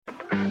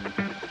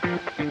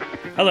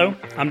Hello,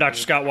 I'm Dr.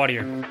 Scott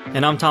Wadier.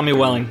 And I'm Tommy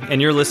Welling,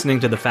 and you're listening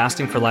to the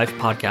Fasting for Life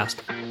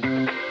podcast.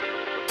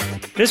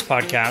 This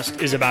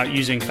podcast is about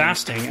using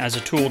fasting as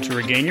a tool to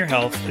regain your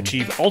health,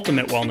 achieve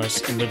ultimate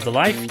wellness, and live the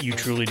life you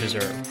truly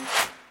deserve.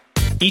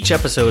 Each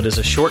episode is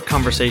a short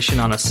conversation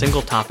on a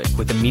single topic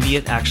with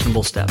immediate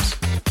actionable steps.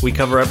 We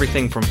cover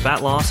everything from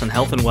fat loss and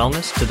health and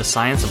wellness to the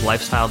science of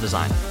lifestyle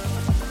design.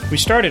 We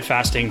started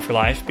Fasting for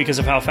Life because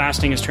of how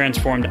fasting has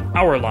transformed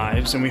our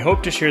lives, and we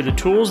hope to share the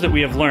tools that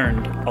we have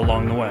learned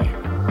along the way.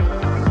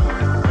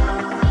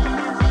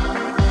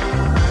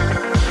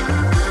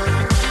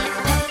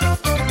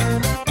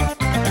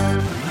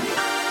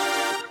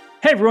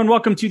 Hey everyone,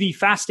 welcome to the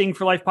Fasting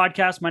for Life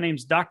podcast. My name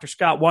is Dr.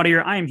 Scott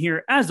Wadier. I am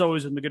here, as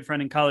always, with my good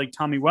friend and colleague,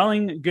 Tommy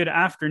Welling. Good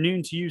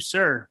afternoon to you,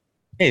 sir.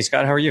 Hey,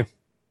 Scott, how are you?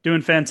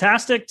 Doing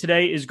fantastic.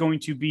 Today is going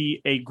to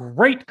be a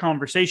great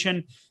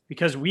conversation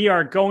because we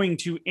are going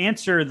to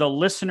answer the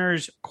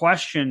listeners'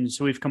 questions.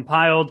 So we've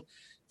compiled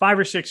 5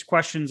 or 6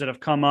 questions that have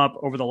come up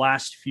over the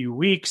last few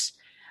weeks,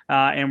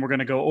 and we're going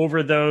to go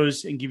over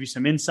those and give you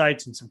some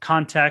insights and some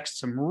context,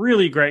 some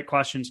really great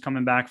questions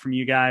coming back from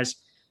you guys.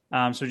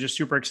 So just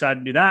super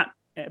excited to do that.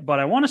 But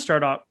I want to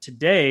start off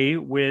today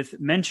with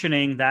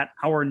mentioning that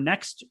our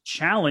next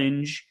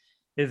challenge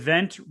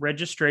event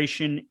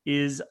registration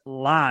is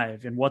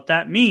live. And what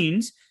that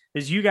means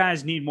is you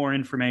guys need more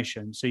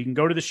information. So you can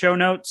go to the show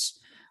notes.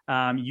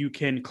 You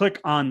can click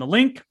on the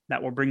link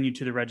that will bring you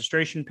to the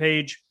registration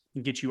page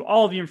and get you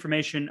all of the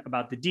information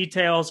about the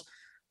details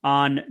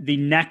on the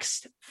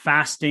next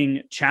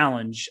fasting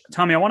challenge.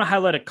 Tommy, I want to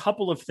highlight a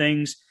couple of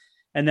things,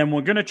 and then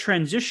we're going to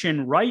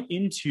transition right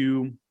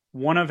into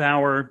one of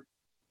our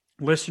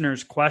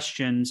listeners'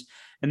 questions.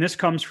 And this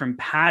comes from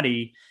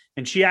Patty.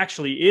 And she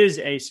actually is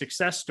a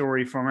success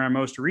story from our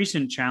most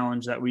recent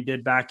challenge that we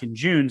did back in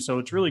June. So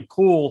it's really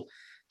cool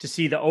to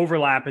see the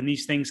overlap and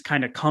these things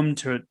kind of come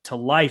to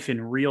life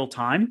in real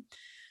time.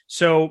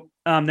 So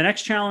the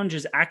next challenge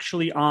is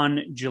actually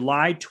on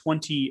July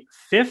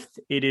 25th.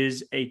 It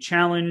is a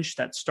challenge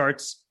that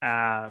starts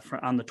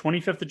on the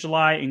 25th of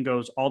July and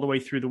goes all the way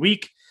through the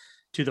week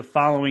to the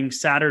following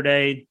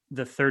Saturday,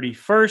 the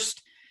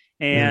 31st.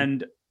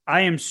 And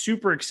I am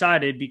super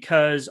excited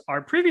because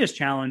our previous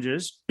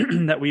challenges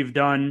that we've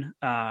done,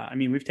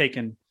 we've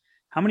taken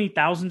how many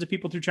thousands of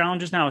people through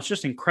challenges now? It's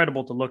just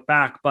incredible to look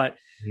back. But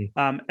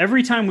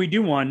every time we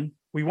do one,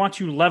 we want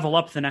to level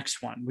up the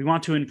next one. We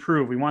want to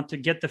improve. We want to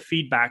get the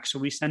feedback. So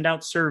we send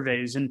out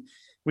surveys and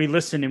we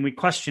listen and we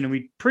question and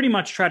we pretty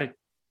much try to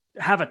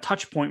have a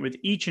touch point with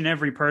each and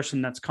every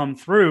person that's come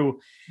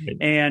through.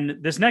 And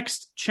this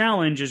next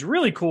challenge is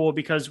really cool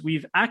because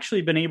we've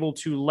actually been able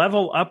to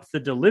level up the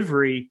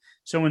delivery.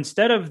 So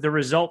instead of the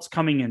results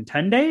coming in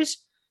 10 days,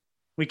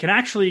 we can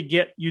actually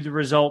get you the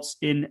results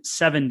in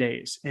 7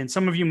 days. And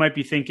some of you might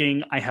be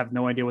thinking, I have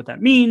no idea what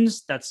that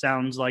means. That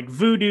sounds like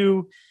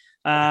voodoo.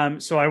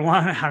 So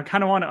I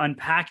kind of want to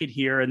unpack it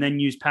here and then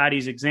use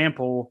Patty's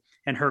example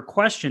and her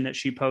question that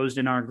she posed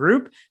in our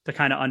group to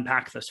kind of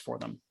unpack this for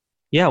them.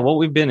 Yeah, what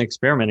we've been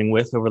experimenting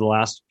with over the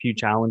last few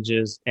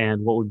challenges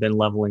and what we've been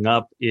leveling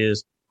up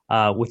is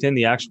within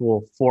the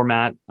actual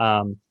format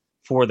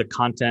for the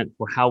content,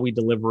 for how we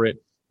deliver it,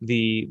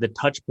 the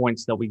touch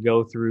points that we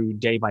go through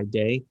day by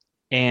day,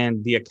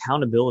 and the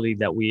accountability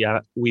that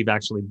we've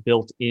actually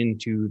built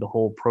into the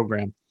whole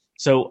program.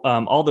 So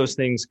all those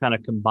things kind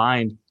of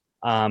combined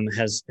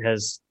has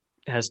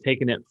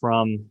taken it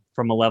from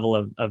a level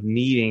of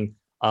needing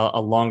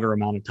a longer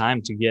amount of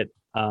time to get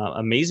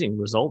amazing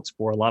results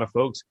for a lot of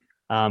folks.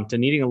 To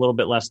needing a little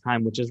bit less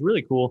time, which is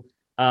really cool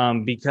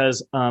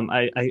because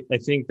I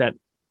think that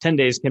 10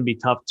 days can be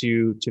tough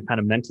to kind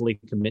of mentally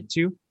commit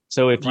to.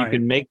 So if you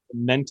can make a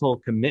mental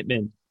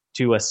commitment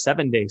to a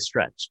 7-day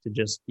stretch to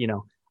just,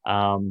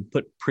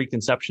 put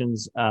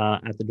preconceptions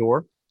at the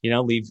door,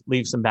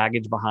 leave some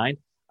baggage behind,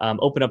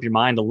 open up your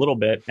mind a little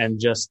bit and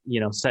just,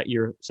 set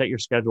your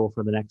schedule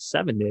for the next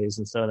 7 days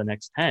instead of the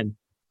next 10.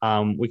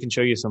 We can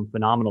show you some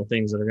phenomenal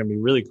things that are going to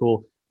be really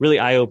cool, really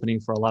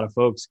eye-opening for a lot of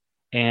folks.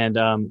 And,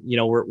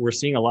 we're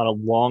seeing a lot of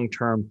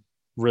long-term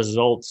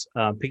results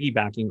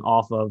piggybacking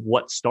off of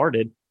what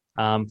started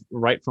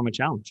right from a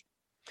challenge.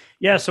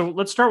 Yeah. So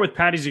let's start with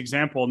Patty's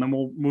example, and then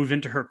we'll move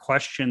into her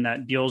question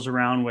that deals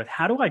around with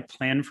how do I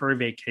plan for a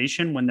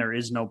vacation when there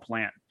is no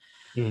plan?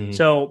 Mm-hmm.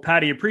 So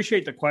Patty,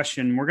 appreciate the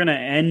question. We're going to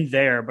end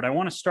there, but I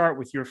want to start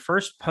with your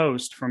first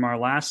post from our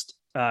last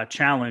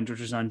challenge, which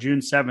was on June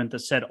 7th, that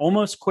said,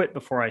 almost quit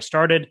before I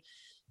started.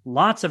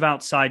 Lots of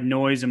outside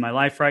noise in my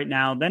life right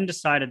now, then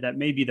decided that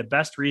may be the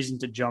best reason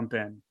to jump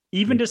in.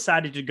 Even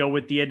decided to go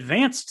with the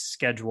advanced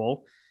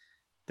schedule.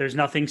 There's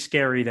nothing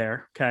scary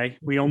there, okay?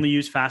 We only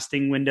use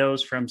fasting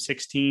windows from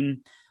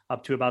 16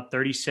 up to about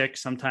 36,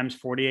 sometimes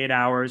 48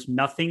 hours.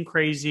 Nothing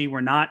crazy.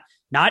 We're not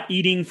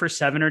eating for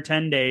 7 or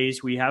 10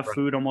 days. We have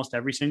food almost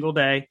every single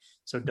day.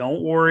 So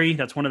don't worry.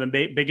 That's one of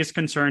the biggest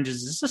concerns.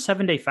 Is this a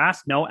 7-day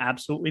fast? No,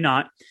 absolutely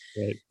not.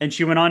 Right. And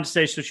she went on to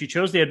say, so she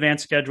chose the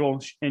advanced schedule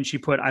and she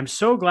put, I'm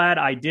so glad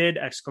I did, !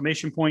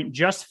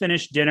 Just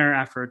finished dinner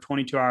after a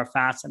 22-hour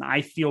fast and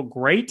I feel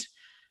great.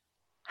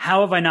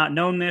 How have I not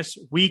known this?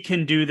 We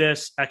can do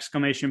this!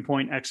 Exclamation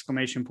point,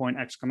 exclamation point,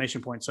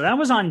 exclamation point. So that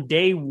was on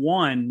day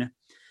one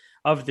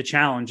of the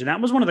challenge. And that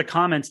was one of the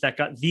comments that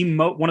got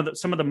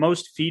some of the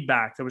most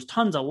feedback. There was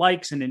tons of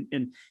likes and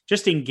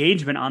just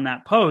engagement on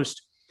that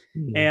post.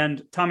 Mm-hmm.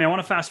 And Tommy, I want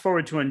to fast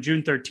forward to on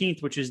June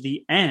 13th, which is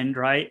the end,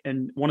 right?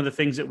 And one of the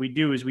things that we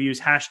do is we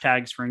use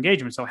hashtags for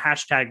engagement. So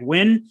hashtag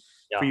win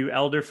for you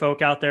elder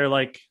folk out there,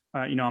 like,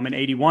 I'm an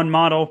 81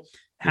 model.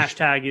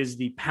 Hashtag is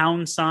the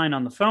 £sign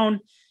on the phone.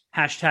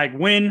 Hashtag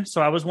win.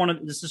 So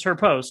this is her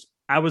post.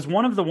 I was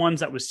one of the ones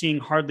that was seeing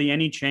hardly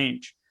any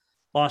change.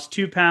 Lost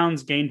 2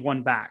 pounds, gained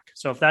 1 back.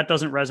 So if that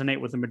doesn't resonate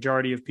with the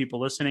majority of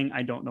people listening,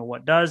 I don't know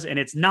what does. And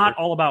it's not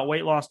all about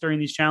weight loss during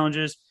these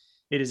challenges.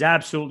 It is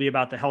absolutely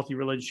about the healthy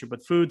relationship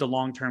with food, the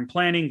long-term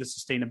planning, the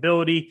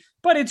sustainability,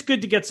 but it's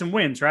good to get some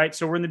wins, right?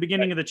 So we're in the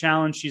beginning of the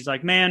challenge. She's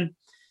like, man,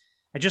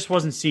 I just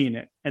wasn't seeing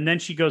it. And then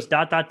she goes ...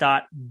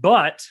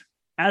 But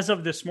as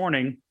of this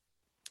morning,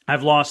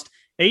 I've lost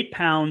 8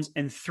 pounds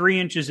and 3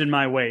 inches in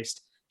my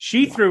waist.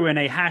 She threw in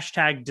a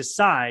hashtag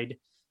decide.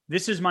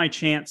 This is my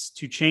chance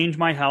to change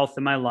my health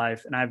and my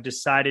life, and I've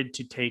decided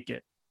to take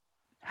it.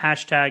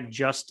 Hashtag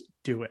just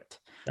do it.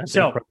 That's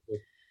so incredible.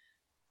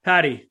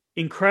 Patty,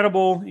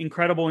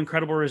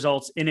 incredible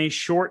results in a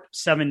short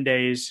 7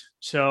 days.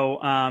 So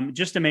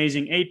just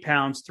amazing. 8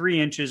 pounds,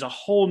 3 inches, a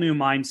whole new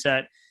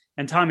mindset.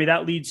 And Tommy,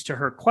 that leads to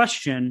her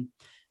question.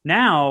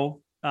 Now,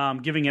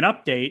 giving an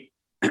update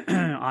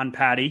on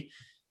Patty,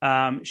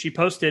 she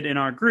posted in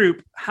our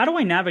group, how do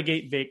I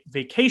navigate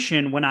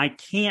vacation when I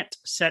can't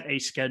set a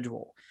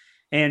schedule?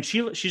 And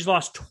she's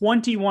lost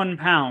 21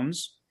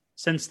 pounds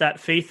since that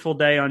faithful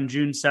day on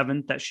June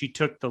 7th that she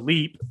took the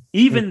leap,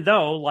 even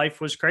though life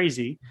was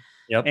crazy.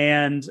 Yep.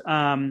 And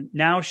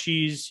now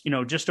she's,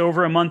 just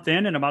over a month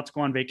in and about to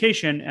go on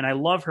vacation. And I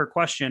love her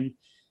question.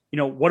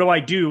 What do I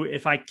do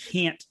if I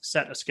can't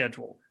set a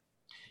schedule?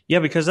 Yeah,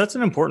 because that's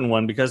an important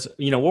one because,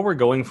 what we're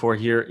going for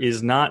here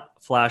is not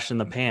flash in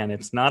the pan.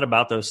 It's not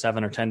about those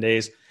 7 or 10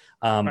 days.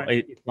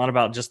 Right. It's not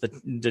about just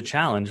the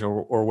challenge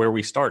or where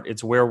we start.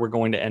 It's where we're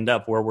going to end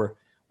up, where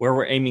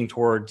we're aiming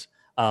towards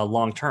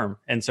long term.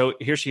 And so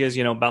here she is,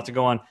 about to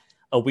go on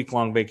a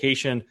week-long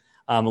vacation.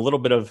 A little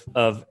bit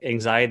of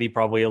anxiety,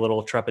 probably a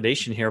little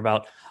trepidation here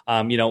about,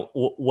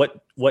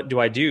 what do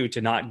I do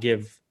to not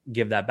give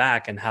that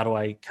back, and how do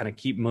I kind of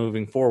keep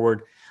moving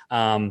forward?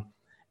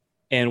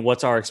 And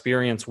what's our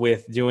experience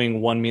with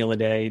doing one meal a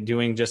day,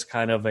 doing just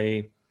kind of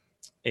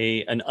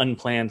an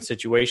unplanned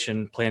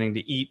situation, planning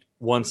to eat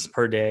once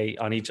per day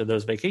on each of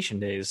those vacation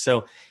days.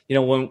 So,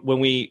 when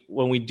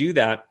we do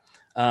that,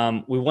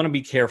 we want to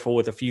be careful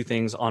with a few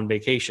things on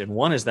vacation.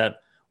 One is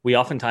that we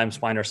oftentimes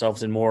find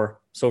ourselves in more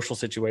social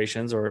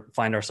situations or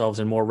find ourselves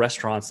in more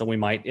restaurants than we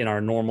might in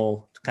our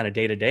normal kind of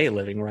day-to-day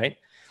living, right?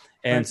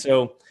 And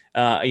so,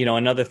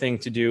 another thing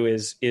to do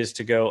is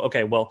to go,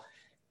 okay, well,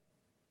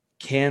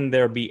 can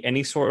there be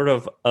any sort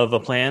of a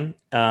plan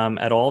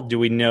at all? Do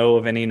we know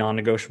of any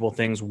non-negotiable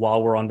things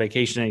while we're on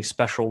vacation, any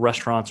special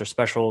restaurants or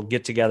special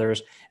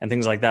get-togethers and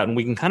things like that? And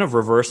we can kind of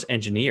reverse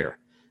engineer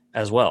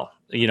as well,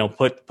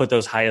 put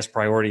those highest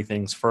priority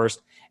things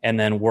first and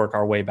then work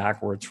our way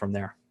backwards from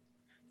there.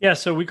 Yeah,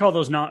 so we call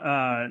those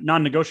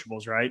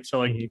non-negotiables, right? So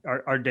like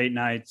our date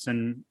nights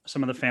and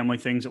some of the family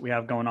things that we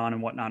have going on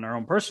and whatnot in our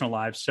own personal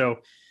lives. So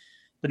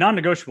the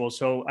non-negotiables.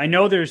 So I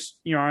know there's,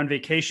 on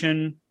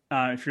vacation,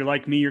 if you're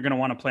like me, you're going to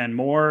want to plan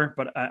more.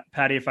 But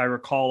Patty, if I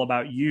recall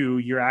about you,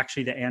 you're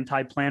actually the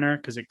anti-planner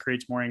because it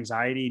creates more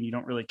anxiety and you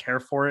don't really care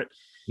for it.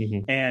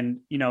 Mm-hmm. And,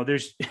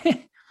 there's,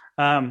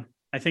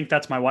 I think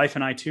that's my wife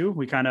and I too.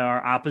 We kind of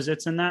are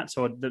opposites in that.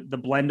 So the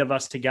blend of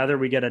us together,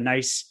 we get a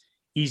nice,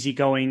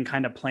 easygoing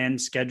kind of planned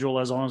schedule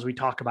as long as we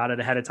talk about it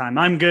ahead of time.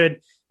 I'm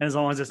good. And as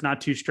long as it's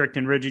not too strict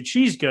and rigid,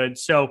 she's good.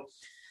 So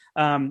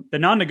the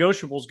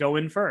non-negotiables go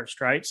in first,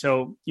 right?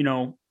 So,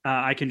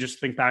 I can just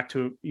think back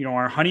to,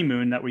 our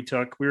honeymoon that we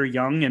took. We were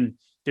young and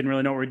didn't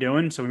really know what we were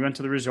doing. So we went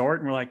to the resort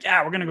and we're like,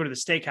 yeah, we're going to go to the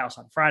steakhouse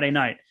on Friday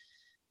night.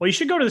 Well, you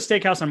should go to the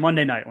steakhouse on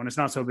Monday night when it's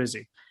not so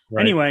busy.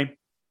 Right. Anyway,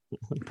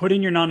 put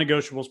in your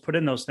non-negotiables, put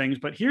in those things.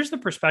 But here's the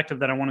perspective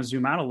that I want to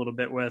zoom out a little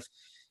bit with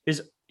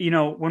is,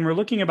 when we're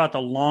looking about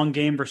the long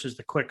game versus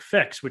the quick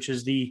fix, which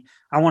is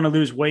I want to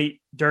lose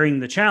weight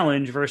during the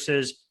challenge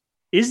versus,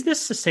 is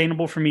this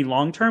sustainable for me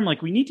long-term?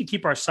 Like, we need to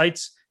keep our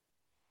sights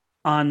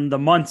on the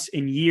months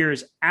and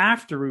years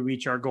after we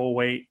reach our goal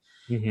weight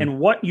and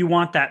what you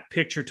want that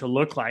picture to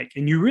look like.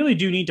 And you really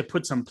do need to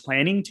put some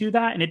planning to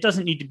that. And it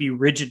doesn't need to be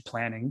rigid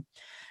planning,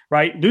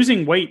 right?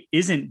 Losing weight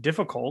isn't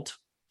difficult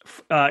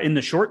in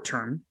the short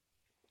term.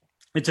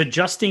 It's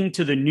adjusting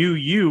to the new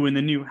you and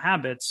the new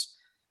habits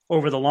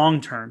over the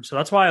long term. So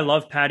that's why I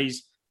love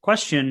Patty's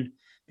question,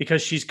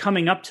 because she's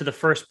coming up to the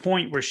first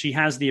point where she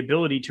has the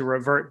ability to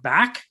revert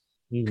back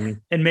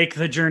and make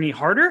the journey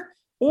harder,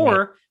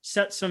 or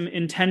set some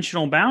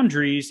intentional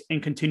boundaries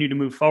and continue to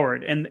move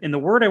forward. And the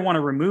word I want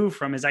to remove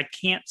from is I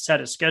can't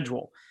set a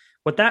schedule.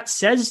 What that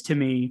says to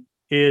me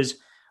is,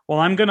 well,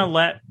 I'm going to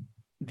let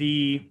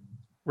the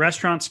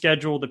restaurant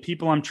schedule, the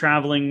people I'm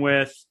traveling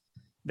with,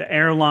 the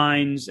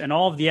airlines, and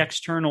all of the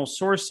external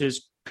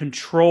sources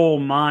control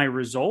my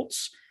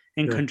results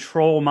and Sure.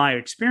 control my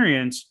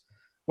experience,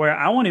 where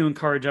I want to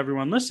encourage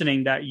everyone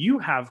listening that you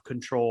have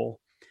control.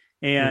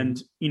 Mhm.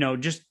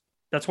 And, just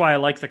that's why I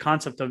like the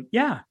concept of,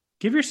 yeah,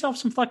 give yourself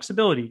some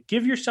flexibility,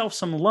 give yourself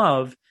some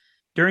love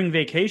during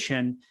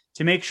vacation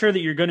to make sure that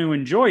you're going to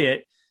enjoy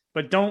it,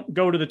 but don't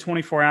go to the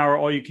 24-hour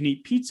all you can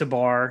eat pizza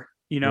bar,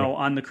 Right.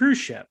 on the cruise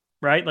ship,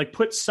 right? Like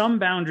put some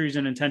boundaries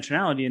and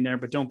intentionality in there,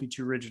 but don't be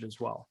too rigid as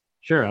well.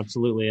 Sure,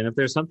 absolutely. And if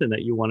there's something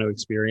that you want to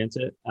experience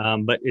it,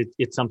 but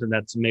it's something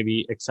that's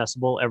maybe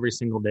accessible every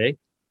single day,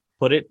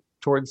 put it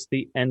towards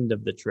the end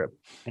of the trip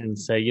and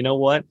say, you know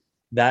what,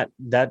 that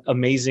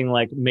amazing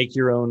like make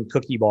your own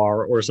cookie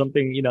bar or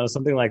something,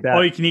 something like All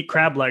that. you can eat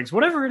crab legs,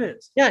 whatever it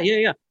is. Yeah, yeah,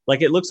 yeah.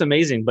 Like it looks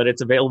amazing, but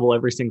it's available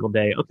every single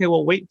day. Okay,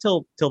 well, wait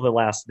till the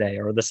last day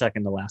or the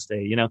second to last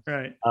day.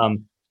 Right.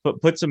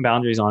 Put some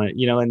boundaries on it.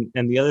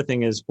 And the other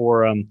thing is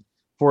for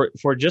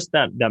just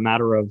that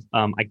matter of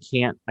I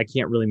can't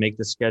really make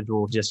the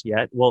schedule just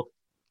yet. Well,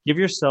 give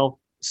yourself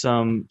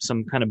some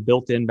kind of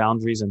built-in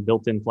boundaries and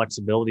built-in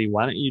flexibility.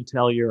 Why don't you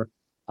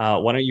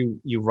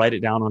write it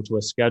down onto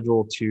a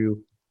schedule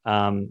to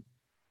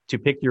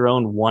pick your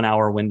own 1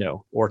 hour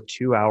window or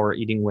 2 hour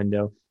eating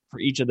window for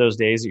each of those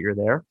days that you're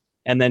there.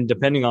 And then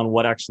depending on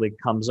what actually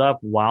comes up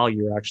while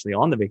you're actually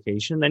on the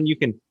vacation, then you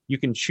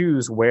can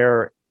choose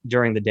where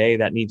during the day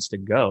that needs to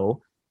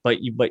go.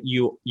 But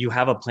you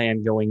have a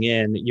plan going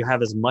in. You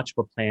have as much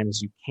of a plan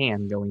as you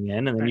can going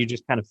in, and then Right. you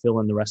just kind of fill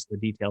in the rest of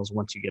the details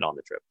once you get on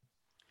the trip.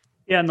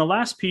 Yeah, and the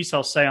last piece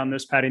I'll say on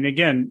this, Patty, and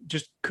again,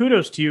 just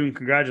kudos to you and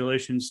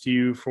congratulations to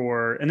you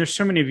and there's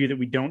so many of you that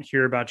we don't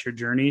hear about your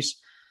journeys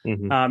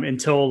Mm-hmm.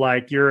 until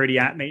like you're already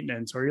at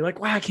maintenance or you're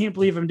like, wow, I can't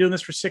believe I'm doing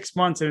this for 6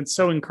 months and it's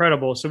so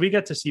incredible. So we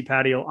get to see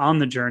Patty on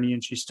the journey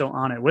and she's still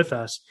on it with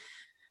us.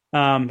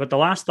 But the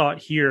last thought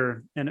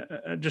here, and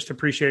just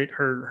appreciate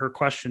her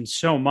question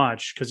so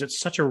much because it's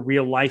such a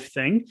real life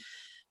thing.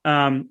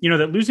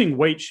 That losing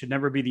weight should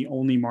never be the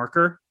only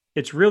marker.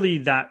 It's really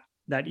that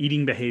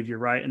eating behavior,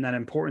 right, and that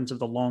importance of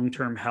the long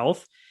term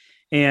health.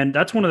 And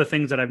that's one of the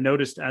things that I've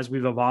noticed as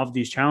we've evolved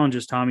these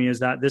challenges, Tommy,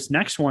 is that this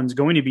next one's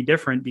going to be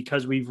different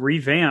because we've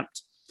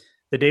revamped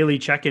the daily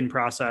check-in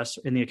process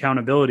and the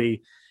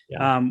accountability.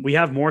 Yeah. We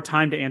have more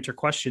time to answer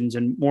questions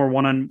and more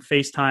one-on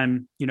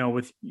FaceTime,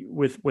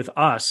 with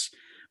us.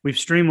 We've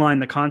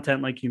streamlined the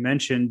content, like you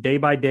mentioned,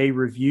 day-by-day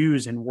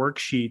reviews and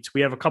worksheets.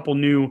 We have a couple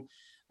new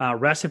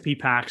recipe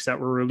packs that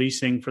we're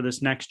releasing for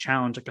this next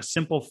challenge, like a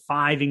simple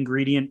 5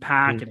 ingredient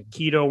pack and a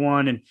keto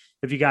one. And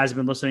if you guys have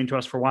been listening to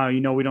us for a while,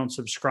 we don't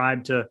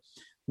subscribe to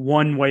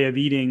one way of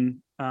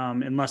eating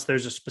unless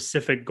there's a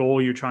specific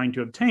goal you're trying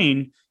to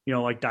obtain,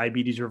 like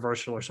diabetes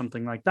reversal or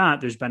something like that.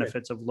 There's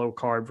benefits of low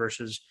carb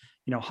versus,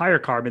 higher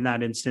carb in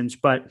that instance.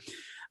 But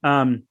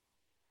I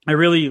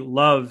really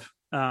love,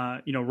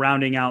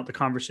 rounding out the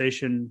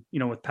conversation,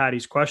 with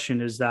Patty's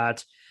question is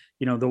that,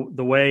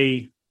 the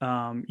way,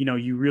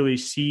 you really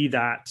see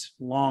that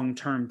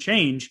long-term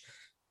change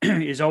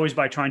is always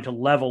by trying to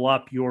level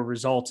up your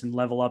results and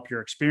level up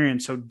your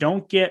experience. So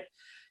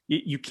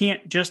you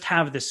can't just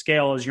have the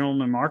scale as your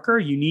only marker.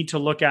 You need to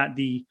look at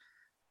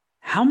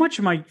how much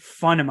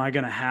fun am I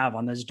going to have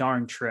on this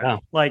darn trip? Yeah.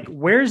 Like,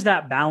 where's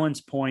that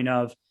balance point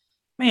of,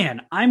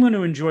 man, I'm going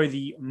to enjoy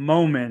the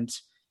moment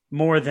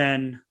more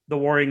than the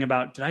worrying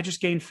about, did I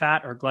just gain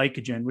fat or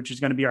glycogen, which is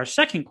going to be our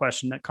second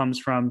question that comes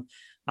from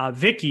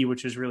Vicky,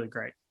 which is really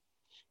great.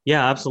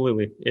 Yeah,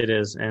 absolutely. It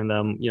is. And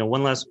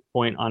one last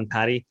point on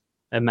Patty.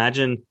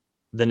 Imagine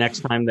the next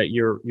time that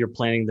you're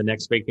planning the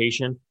next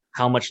vacation,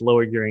 how much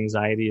lower your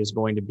anxiety is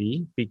going to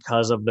be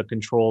because of the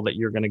control that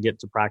you're going to get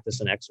to practice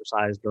and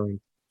exercise during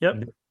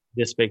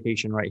this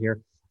vacation right here.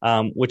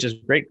 Which is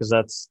great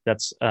because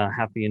that's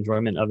half the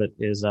enjoyment of it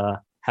is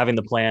having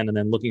the plan and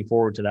then looking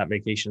forward to that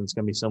vacation. It's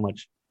going to be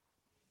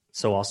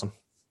so awesome.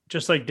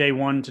 Just like day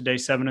 1 to day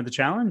 7 of the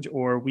challenge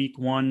or week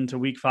 1 to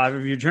week 5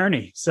 of your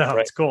journey. So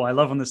It's cool. I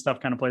love when this stuff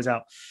kind of plays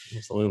out.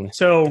 Absolutely.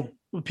 So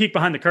we'll peek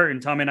behind the curtain.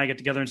 Tommy and I get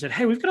together and said,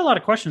 hey, we've got a lot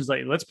of questions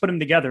lately. Let's put them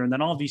together. And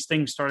then all these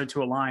things started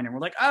to align and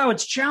we're like, oh,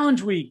 it's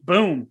challenge week.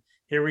 Boom.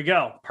 Here we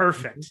go.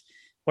 Perfect. Mm-hmm.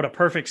 What a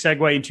perfect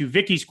segue into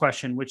Vicky's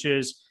question, which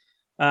is,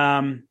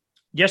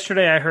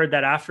 yesterday I heard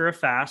that after a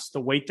fast,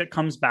 the weight that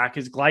comes back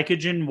is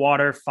glycogen,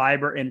 water,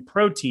 fiber, and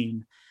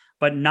protein,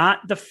 but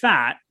not the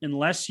fat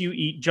unless you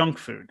eat junk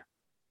food.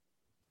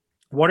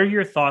 What are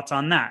your thoughts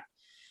on that?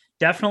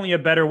 Definitely a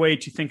better way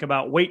to think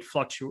about weight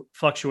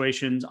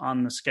fluctuations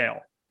on the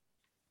scale.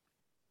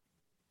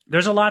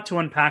 There's a lot to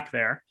unpack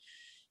there.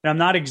 And I'm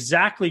not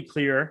exactly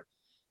clear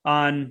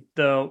on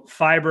the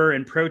fiber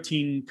and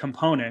protein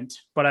component,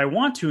 but I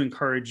want to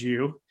encourage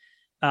you,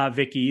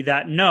 Vicky,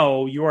 that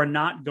no, you are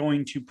not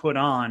going to put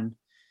on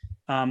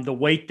the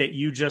weight that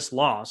you just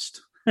lost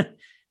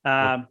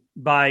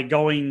by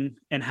going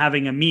and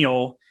having a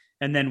meal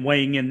and then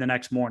weighing in the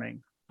next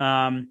morning.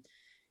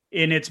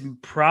 And it's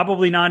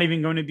probably not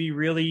even going to be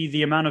really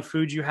the amount of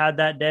food you had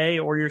that day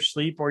or your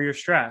sleep or your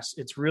stress.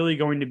 It's really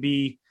going to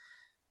be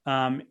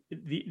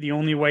the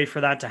only way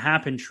for that to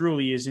happen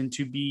truly is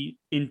to be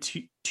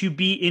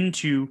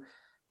into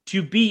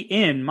to be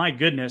in, my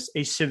goodness,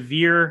 a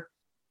severe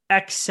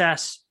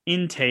excess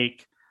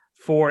intake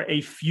for a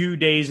few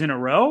days in a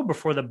row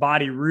before the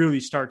body really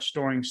starts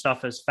storing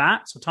stuff as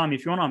fat. So Tommy,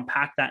 if you want to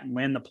unpack that and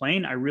land the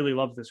plane, I really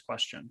love this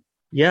question.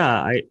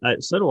 Yeah,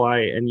 so do I.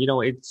 And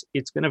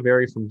it's going to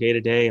vary from day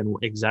to day and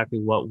exactly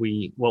what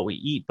we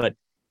eat. But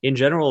in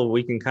general,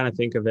 we can kind of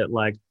think of it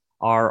like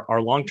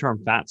our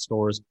long-term fat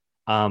stores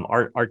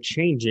are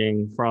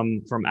changing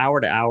from hour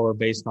to hour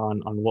based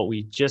on what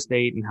we just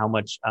ate and how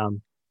much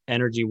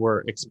energy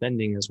we're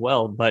expending as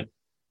well. But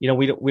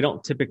we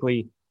don't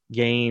typically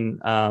gain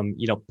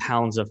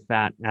pounds of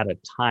fat at a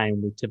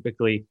time. We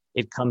typically,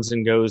 it comes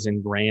and goes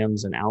in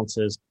grams and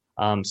ounces,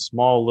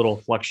 small little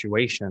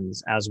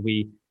fluctuations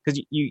because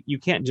you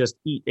can't just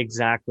eat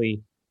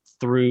exactly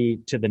through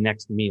to the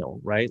next meal,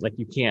 right? Like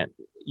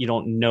you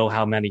don't know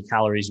how many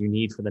calories you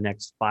need for the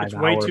next 5 hours.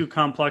 It's way too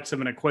complex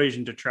of an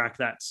equation to track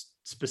that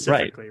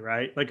specifically,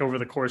 right? Like over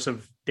the course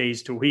of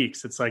days to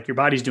weeks, it's like your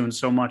body's doing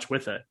so much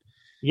with it.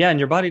 Yeah, and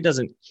your body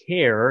doesn't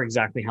care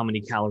exactly how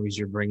many calories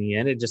you're bringing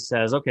in. It just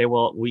says, okay,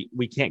 well,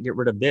 we can't get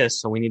rid of this,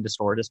 so we need to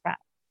store it as fat.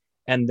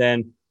 And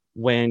then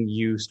when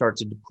you start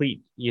to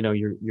deplete,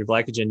 your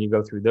glycogen, you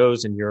go through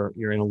those, and you're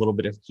in a little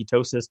bit of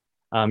ketosis.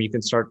 You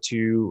can start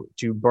to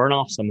burn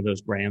off some of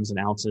those grams and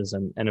ounces,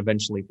 and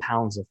eventually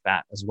pounds of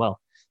fat as well.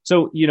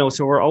 So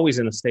so we're always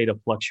in a state of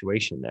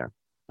fluctuation there.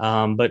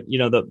 But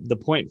the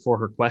point for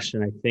her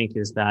question, I think,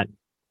 is that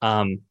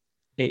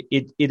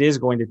it is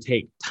going to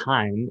take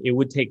time. It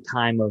would take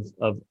time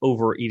of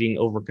overeating,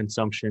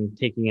 overconsumption,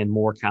 taking in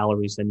more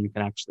calories than you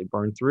can actually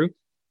burn through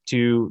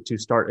to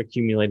start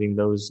accumulating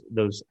those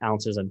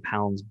ounces and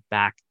pounds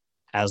back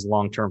as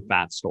long-term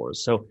fat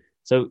stores. So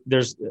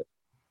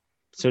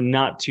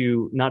not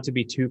to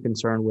be too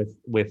concerned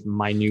with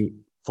minute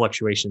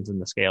fluctuations in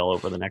the scale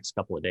over the next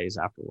couple of days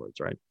afterwards,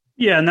 right?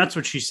 Yeah, and that's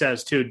what she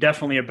says too.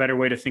 Definitely a better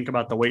way to think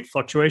about the weight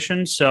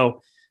fluctuation.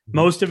 So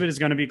most of it is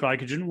going to be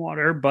glycogen and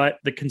water, but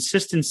the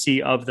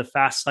consistency of the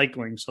fast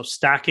cycling, so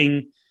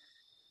stacking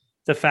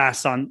the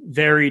fasts on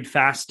varied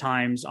fast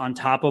times on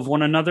top of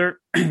one another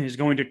is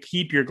going to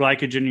keep your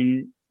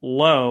glycogen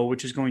low,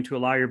 which is going to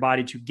allow your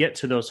body to get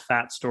to those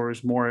fat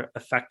stores more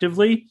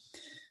effectively.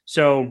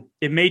 So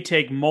it may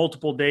take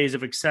multiple days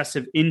of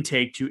excessive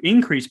intake to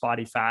increase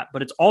body fat,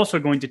 but it's also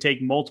going to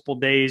take multiple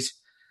days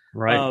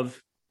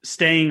of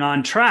staying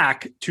on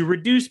track to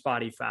reduce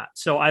body fat.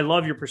 So I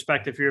love your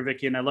perspective here,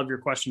 Vicky, and I love your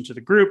question to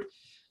the group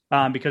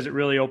because it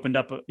really opened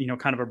up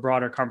kind of a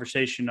broader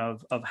conversation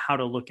of how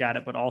to look at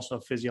it, but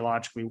also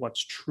physiologically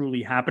what's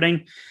truly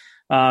happening.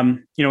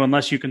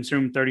 Unless you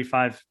consume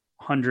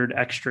 3,500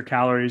 extra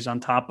calories on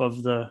top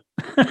of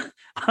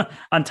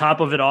on top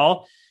of it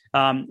all,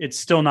 it's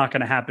still not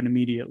going to happen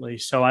immediately.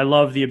 So I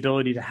love the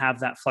ability to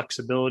have that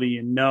flexibility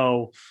and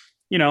know,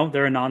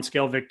 there are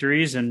non-scale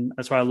victories. And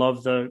that's why I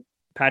love the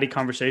Patty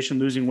conversation.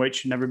 Losing weight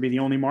should never be the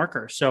only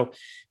marker. So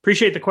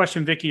appreciate the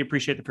question, Vicky.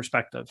 Appreciate the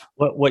perspective.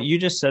 What you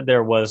just said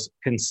there was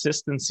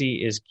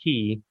consistency is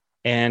key.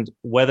 And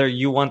whether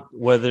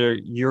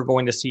you're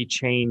going to see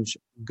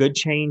good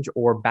change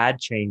or bad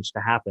change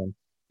to happen,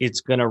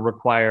 it's going to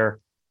require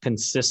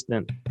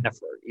consistent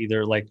effort,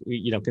 either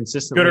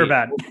consistently good or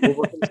bad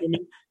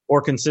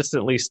or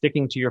consistently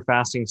sticking to your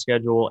fasting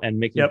schedule and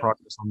making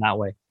progress on that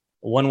way.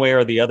 One way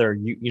or the other,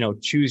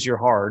 choose your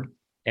hard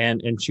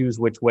and choose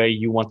which way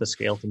you want the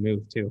scale to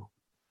move to.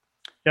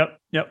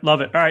 Yep.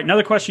 Love it. All right.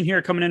 Another question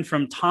here coming in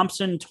from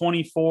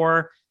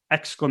Thompson24 !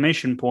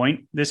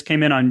 This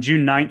came in on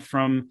June 9th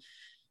from,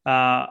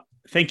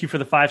 thank you for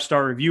the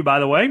 5-star review, by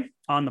the way,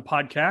 on the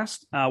podcast.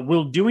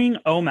 Will doing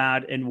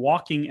OMAD and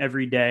walking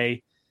every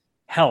day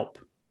help?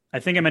 I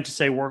think I meant to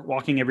say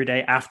walking every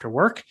day after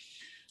work.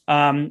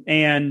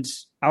 And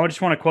I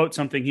just want to quote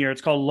something here.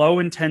 It's called low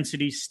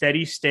intensity,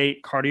 steady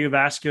state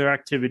cardiovascular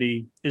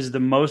activity is the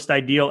most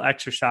ideal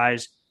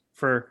exercise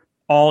for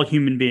all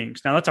human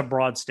beings. Now that's a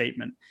broad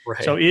statement.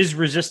 Right. So is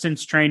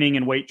resistance training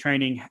and weight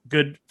training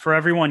good for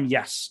everyone?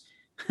 Yes.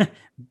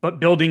 But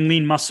building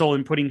lean muscle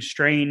and putting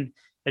strain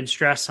and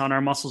stress on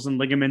our muscles and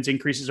ligaments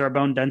increases our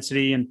bone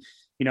density. And,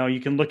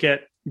 you can look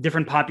at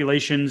different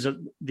populations,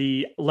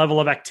 the level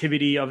of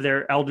activity of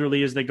their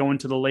elderly as they go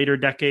into the later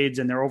decades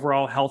and their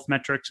overall health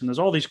metrics. And there's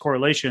all these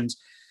correlations,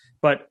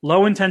 but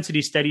low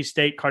intensity, steady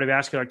state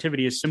cardiovascular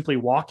activity is simply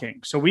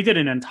walking. So we did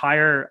an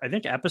entire, I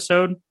think,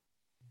 episode,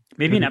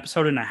 maybe an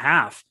episode and a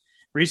half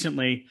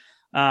recently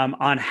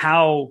on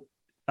how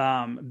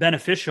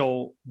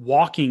beneficial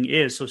walking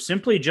is. So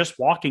simply just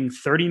walking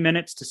 30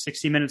 minutes to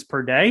 60 minutes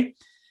per day.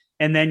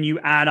 And then you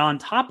add on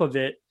top of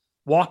it,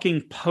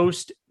 walking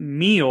post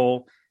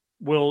meal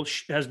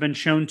has been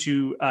shown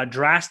to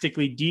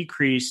drastically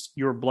decrease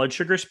your blood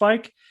sugar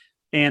spike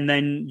and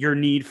then your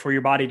need for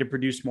your body to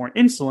produce more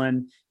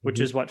insulin, which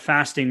is what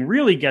fasting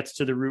really gets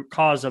to the root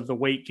cause of the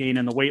weight gain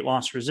and the weight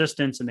loss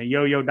resistance and the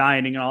yo-yo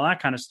dieting and all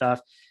that kind of stuff,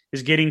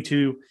 is getting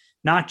to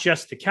not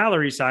just the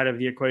calorie side of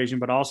the equation,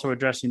 but also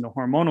addressing the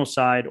hormonal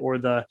side or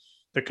the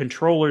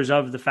controllers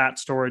of the fat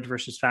storage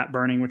versus fat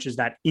burning, which is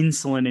that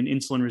insulin and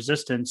insulin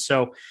resistance.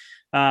 So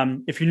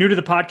If you're new to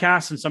the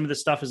podcast and some of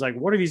this stuff is like,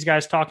 what are these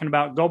guys talking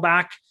about? Go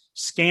back,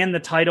 scan the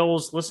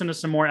titles, listen to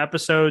some more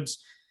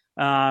episodes.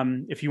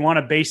 If you want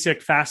a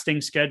basic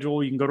fasting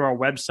schedule, you can go to our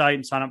website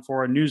and sign up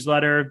for a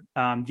newsletter,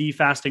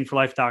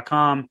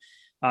 thefastingforlife.com.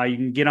 You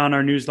can get on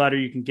our newsletter.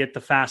 You can get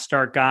the Fast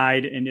Start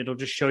Guide, and it'll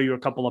just show you a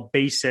couple of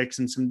basics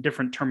and some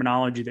different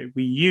terminology that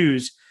we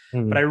use.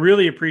 Mm-hmm. But I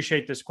really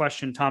appreciate this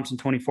question, Thompson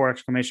 24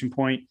 exclamation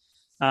point,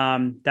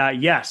 that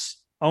yes,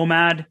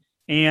 OMAD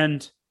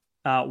and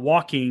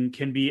walking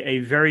can be a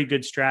very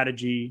good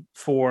strategy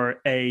for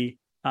a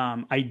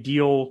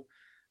ideal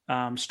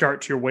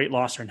start to your weight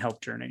loss or health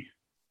journey.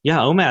 Yeah,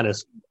 OMAD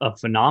is a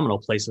phenomenal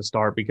place to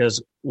start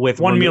because with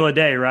one meal a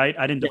day, right?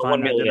 I didn't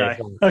define that, did I?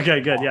 Okay,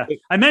 good. Yeah,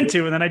 I meant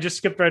to, and then I just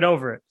skipped right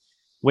over it.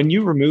 When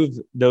you remove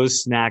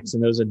those snacks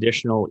and those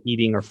additional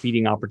eating or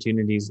feeding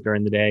opportunities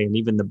during the day, and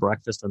even the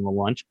breakfast and the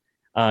lunch,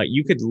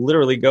 you could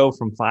literally go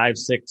from 5,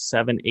 6,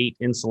 7, 8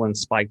 insulin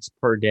spikes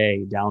per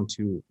day down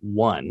to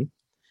 1.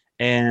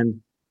 And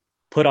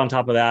put on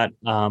top of that,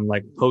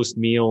 like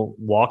post-meal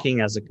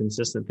walking as a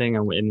consistent thing.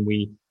 And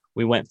we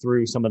went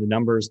through some of the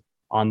numbers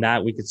on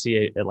that. We could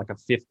see like a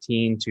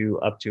 15 to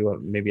up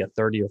to maybe a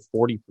 30 or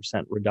 40%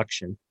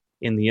 reduction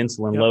in the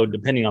insulin load,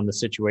 depending on the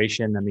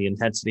situation and the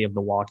intensity of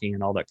the walking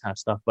and all that kind of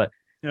stuff. But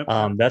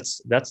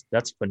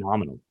that's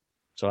phenomenal.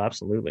 So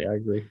absolutely, I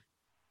agree.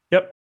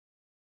 Yep.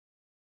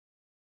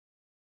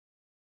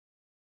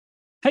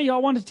 Hey, y'all, I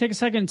wanted to take a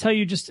second and tell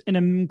you just an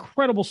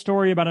incredible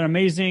story about an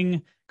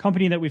amazing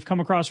company that we've come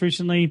across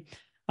recently.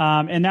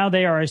 And now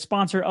they are a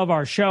sponsor of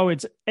our show.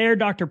 It's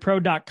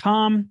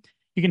airdoctorpro.com.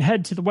 You can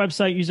head to the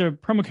website, use a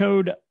promo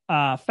code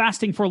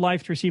fasting for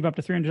life to receive up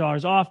to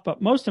 $300 off.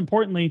 But most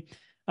importantly,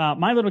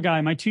 my little guy,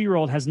 my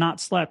 2-year-old, has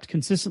not slept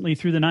consistently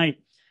through the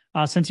night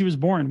since he was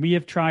born. We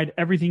have tried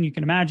everything you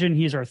can imagine.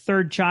 He is our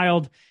 3rd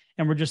child.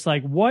 And we're just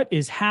like, what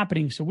is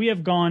happening? So we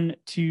have gone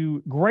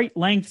to great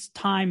lengths,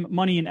 time,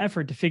 money, and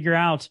effort to figure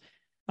out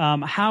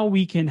how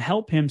we can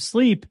help him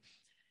sleep.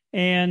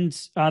 And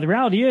the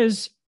reality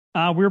is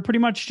we were pretty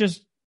much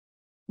just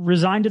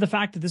resigned to the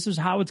fact that this is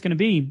how it's going to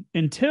be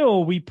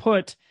until we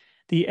put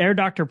the Air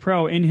Doctor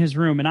Pro in his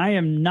room. And I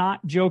am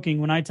not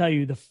joking when I tell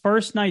you the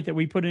first night that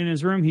we put it in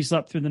his room, he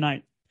slept through the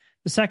night.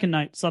 The second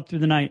night, slept through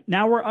the night.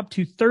 Now we're up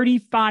to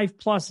 35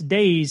 plus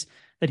days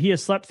that he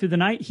has slept through the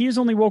night. He has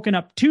only woken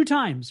up 2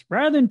 times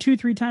rather than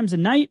 2-3 times a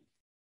night,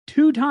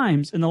 2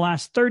 times in the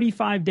last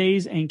 35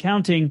 days and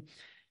counting.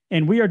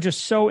 And we are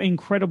just so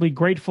incredibly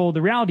grateful.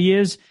 The reality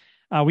is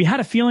we had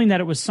a feeling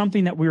that it was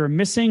something that we were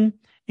missing.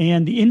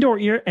 And the indoor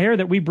air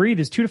that we breathe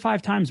is 2 to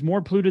 5 times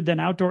more polluted than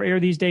outdoor air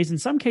these days. In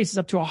some cases,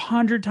 up to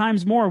 100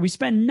 times more. We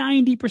spend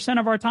 90%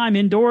 of our time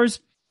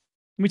indoors,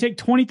 and we take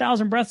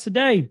 20,000 breaths a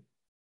day.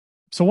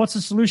 So what's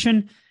the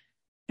solution?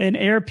 An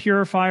air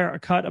purifier, a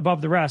cut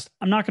above the rest.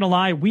 I'm not going to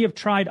lie. We have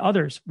tried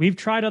others. We've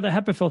tried other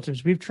HEPA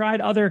filters. We've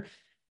tried other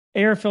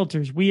air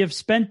filters. We have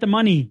spent the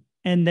money,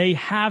 and they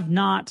have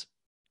not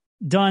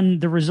done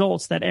the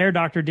results that Air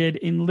Doctor did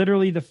in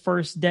literally the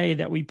first day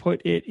that we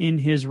put it in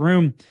his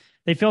room.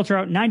 They filter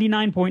out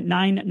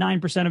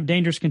 99.99% of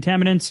dangerous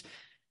contaminants.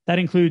 That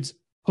includes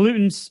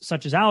pollutants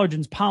such as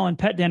allergens, pollen,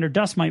 pet dander,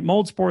 dust mite,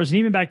 mold spores, and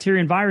even bacteria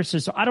and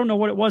viruses. So I don't know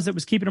what it was that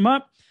was keeping them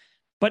up,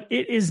 but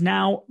it is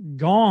now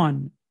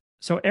gone.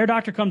 So Air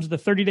Doctor comes with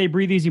a 30-day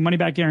breathe easy money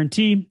back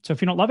guarantee. So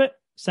if you don't love it,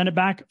 send it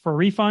back for a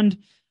refund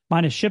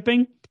minus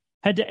shipping.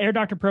 Head to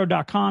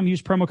airdoctorpro.com.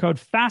 Use promo code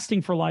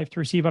fasting for life to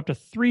receive up to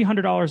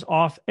 $300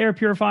 off air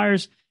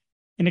purifiers.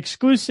 An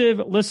exclusive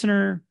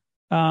listener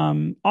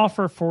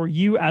offer for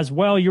you as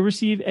well. You'll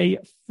receive a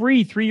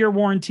free 3-year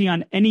warranty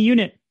on any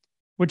unit,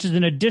 which is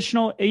an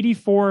additional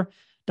 $84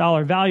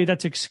 value.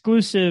 That's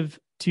exclusive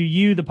to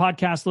you, the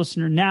podcast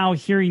listener, now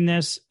hearing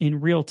this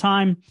in real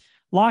time.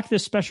 Lock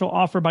this special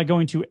offer by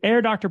going to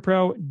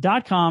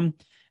airdoctorpro.com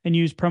and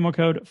use promo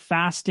code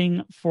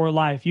fasting for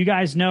life. You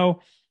guys know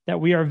that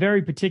we are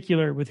very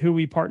particular with who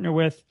we partner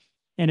with.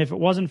 And if it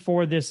wasn't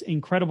for this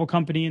incredible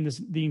company and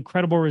the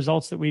incredible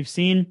results that we've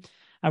seen,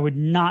 I would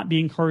not be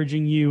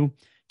encouraging you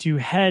to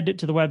head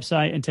to the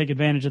website and take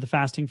advantage of the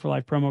Fasting for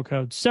Life promo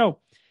code. So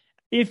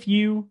if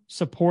you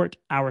support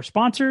our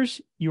sponsors,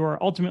 you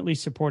are ultimately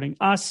supporting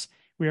us.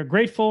 We are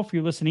grateful for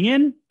you listening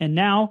in. And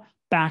now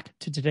back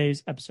to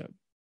today's episode.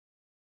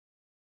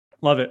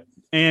 Love it.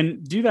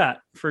 And do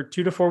that for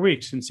 2 to 4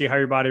 weeks and see how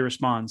your body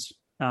responds.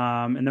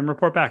 And then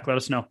report back. Let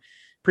us know.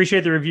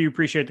 Appreciate the review.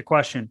 Appreciate the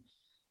question.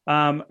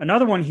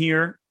 Another one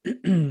here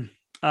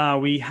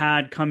we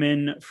had come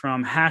in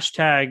from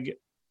hashtag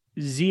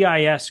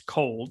ZIS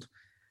Cold.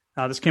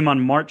 This came on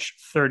March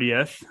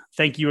 30th.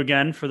 Thank you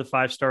again for the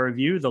 5-star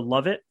review. The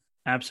love it.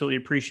 Absolutely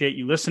appreciate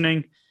you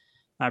listening.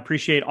 I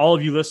appreciate all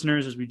of you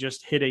listeners as we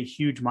just hit a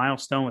huge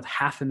milestone with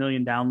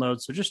 500,000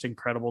 downloads. So just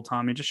incredible,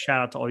 Tommy. Just shout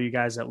out to all you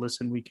guys that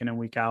listen week in and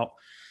week out.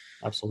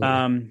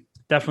 Absolutely.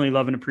 Definitely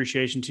love and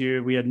appreciation to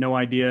you. We had no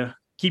idea.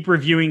 Keep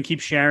reviewing, keep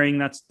sharing.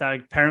 That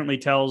apparently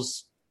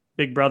tells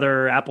Big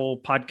Brother,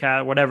 Apple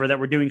Podcast, whatever, that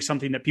we're doing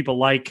something that people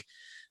like.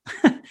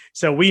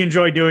 So we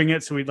enjoy doing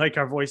it. So we'd like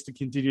our voice to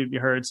continue to be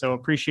heard. So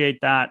appreciate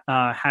that.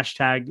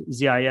 Hashtag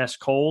ZIS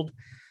cold.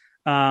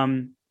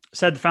 Found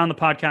the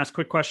podcast.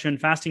 Quick question.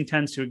 Fasting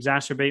tends to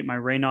exacerbate my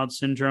Raynaud's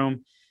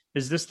syndrome.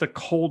 Is this the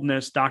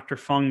coldness Dr.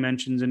 Fung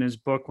mentions in his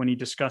book when he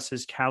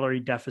discusses calorie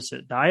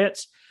deficit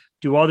diets?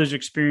 Do others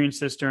experience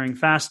this during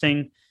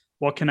fasting?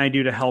 What can I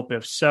do to help?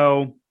 If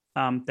so,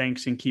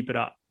 thanks and keep it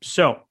up.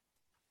 So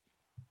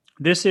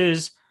this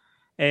is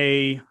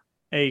a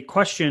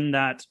question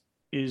that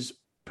is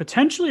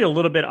potentially a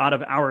little bit out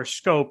of our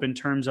scope in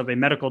terms of a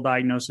medical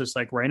diagnosis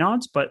like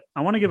Raynaud's, but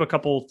I want to give a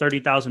couple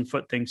 30,000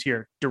 foot things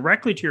here.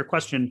 Directly to your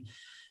question,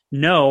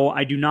 no,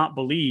 I do not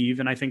believe,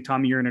 and I think,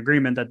 Tommy, you're in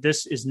agreement, that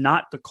this is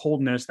not the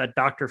coldness that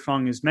Dr.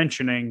 Fung is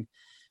mentioning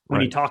when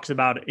he talks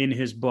about it in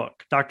his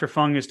book. Dr.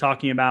 Fung is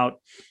talking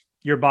about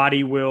your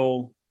body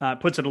will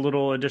puts it a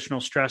little additional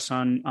stress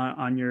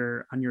on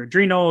your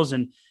adrenals,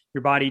 and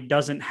your body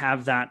doesn't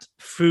have that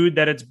food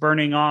that it's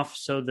burning off.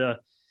 So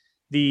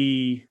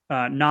the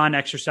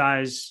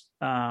non-exercise,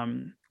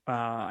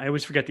 I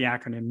always forget the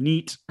acronym,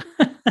 NEAT.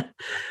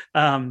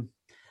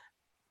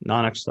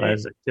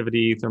 Non-exercise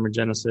activity,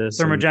 thermogenesis.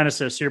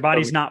 So your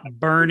body's not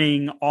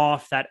burning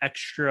off that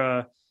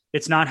extra.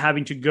 It's not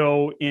having to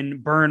go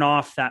and burn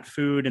off that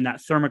food and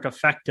that thermic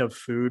effect of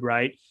food,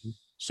 right? Mm-hmm.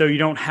 So you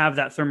don't have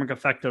that thermic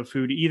effect of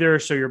food either.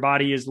 So your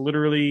body is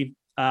literally,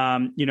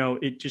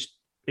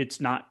 it's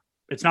not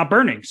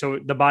burning. So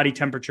the body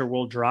temperature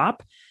will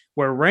drop.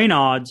 Where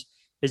Raynaud's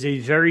is a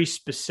very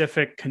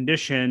specific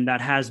condition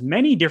that has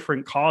many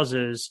different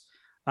causes.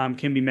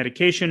 Can be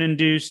medication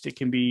induced. It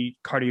can be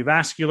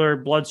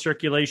cardiovascular, blood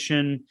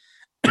circulation.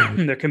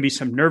 There can be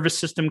some nervous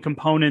system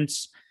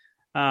components.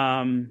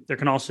 There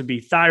can also be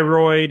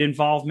thyroid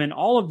involvement,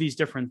 all of these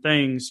different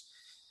things.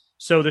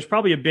 So there's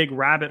probably a big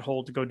rabbit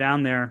hole to go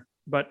down there.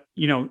 But,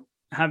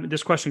 have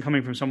this question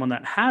coming from someone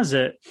that has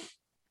it.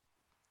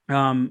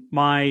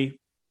 My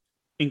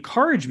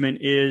encouragement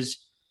is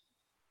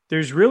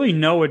there's really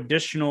no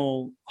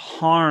additional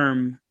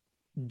harm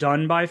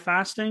done by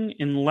fasting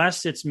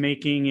unless it's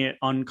making it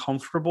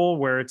uncomfortable,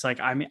 where it's like,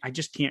 I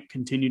just can't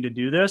continue to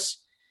do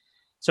this.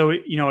 So,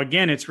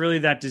 again, it's really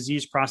that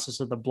disease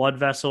process of the blood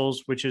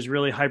vessels, which is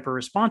really hyper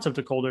responsive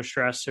to colder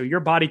stress. So your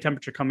body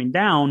temperature coming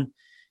down,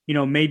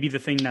 may be the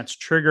thing that's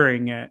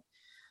triggering it.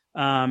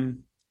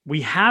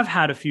 We have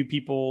had a few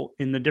people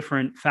in the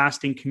different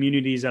fasting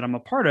communities that I'm a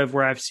part of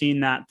where I've seen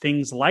that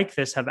things like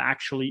this have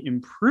actually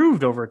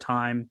improved over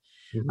time.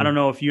 Mm-hmm. I don't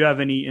know if you have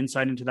any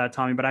insight into that,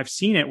 Tommy, but I've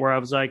seen it where I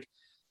was like,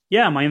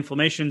 yeah, my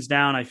inflammation's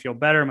down. I feel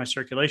better. My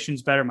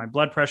circulation's better. My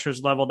blood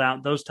pressure's leveled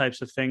out, those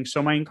types of things.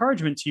 So my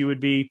encouragement to you would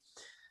be,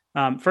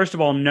 first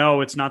of all,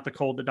 no, it's not the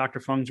cold that Dr.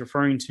 Fung's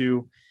referring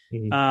to.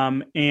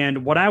 Mm-hmm.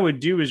 And what I would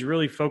do is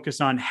really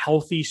focus on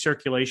healthy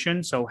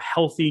circulation. So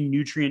healthy,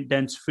 nutrient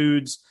dense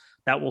foods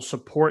that will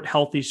support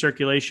healthy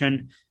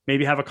circulation.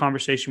 Maybe have a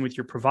conversation with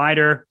your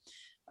provider,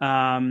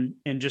 and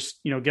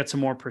just, get some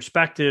more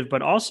perspective.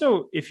 But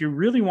also, if you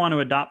really want to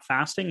adopt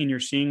fasting and you're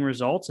seeing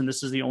results, and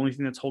this is the only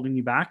thing that's holding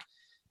you back,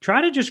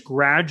 try to just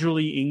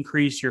gradually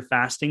increase your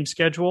fasting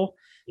schedule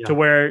to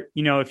where,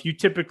 if you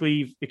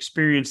typically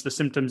experience the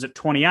symptoms at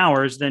 20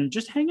 hours, then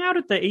just hang out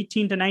at the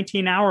 18 to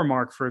 19 hour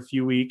mark for a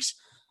few weeks,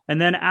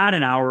 and then add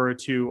an hour or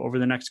two over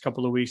the next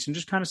couple of weeks and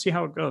just kind of see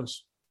how it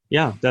goes.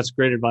 Yeah, that's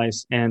great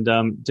advice. And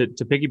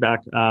to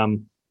piggyback,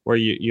 where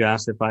you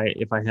asked if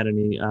I had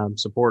any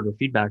support or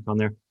feedback on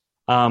there,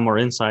 or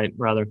insight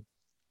rather,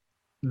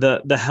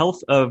 the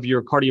health of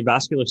your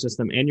cardiovascular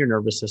system and your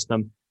nervous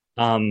system,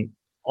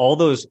 all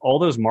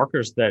those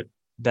markers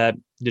that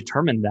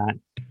determine that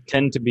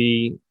tend to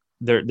be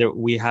there.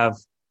 We have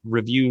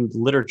reviewed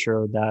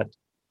literature that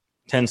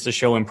tends to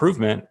show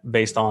improvement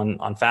based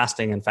on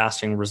fasting and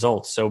fasting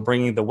results. So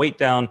bringing the weight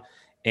down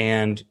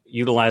and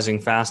utilizing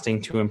fasting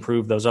to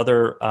improve those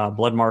other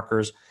blood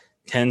markers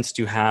tends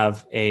to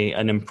have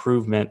an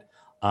improvement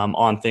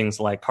on things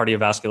like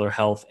cardiovascular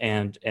health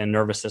and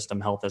nervous system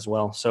health as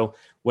well. So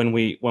when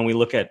we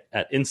look at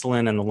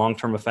insulin and the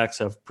long-term effects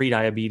of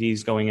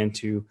prediabetes going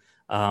into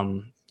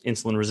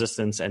insulin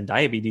resistance and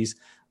diabetes,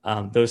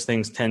 those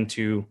things tend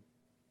to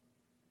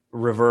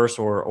reverse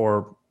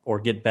or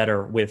get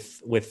better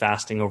with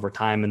fasting over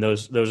time. And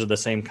those are the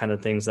same kind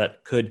of things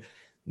that could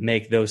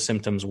make those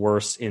symptoms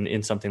worse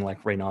in something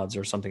like Raynaud's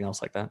or something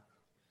else like that.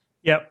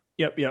 Yep.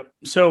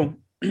 So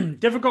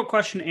difficult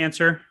question to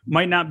answer.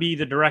 Might not be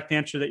the direct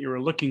answer that you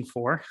were looking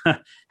for.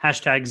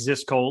 Hashtag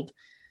ZisCold.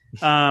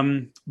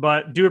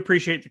 But do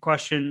appreciate the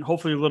question.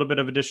 Hopefully a little bit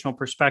of additional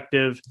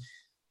perspective.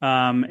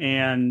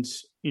 And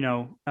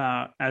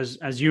as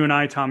you and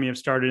I, Tommy, have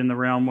started in the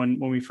realm when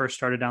we first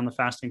started down the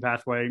fasting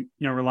pathway,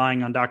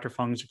 relying on Dr.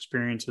 Fung's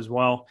experience as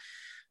well,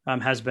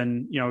 has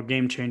been, a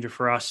game changer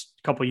for us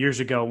a couple of years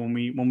ago when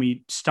you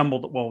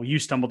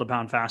stumbled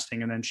upon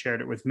fasting and then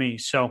shared it with me.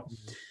 So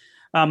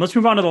let's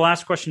move on to the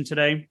last question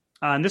today.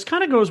 And this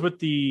kind of goes with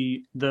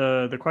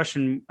the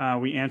question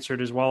we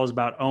answered as well as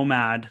about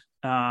OMAD.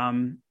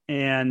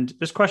 And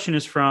this question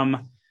is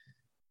from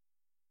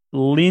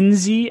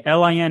Lindsay,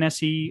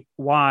 Linsey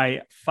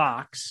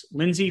Fox.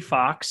 Lindsay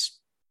Fox.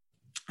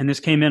 And this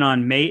came in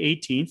on May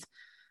 18th.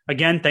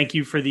 Again, thank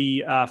you for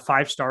the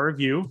 5-star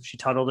review. She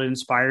titled it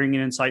Inspiring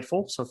and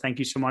Insightful. So thank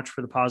you so much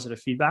for the positive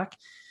feedback.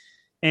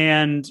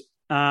 And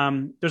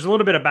there's a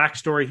little bit of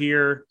backstory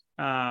here,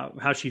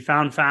 how she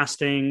found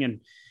fasting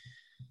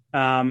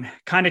and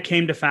kind of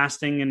came to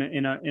fasting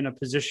in a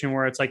position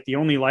where it's like the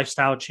only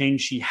lifestyle change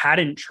she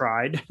hadn't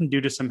tried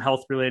due to some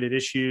health related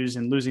issues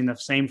and losing the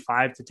same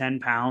 5 to 10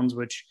 pounds,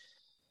 which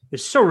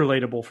is so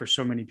relatable for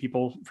so many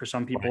people. For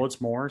some people, It's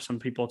more, some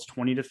people it's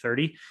 20 to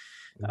 30.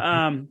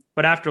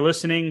 But after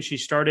listening, she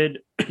started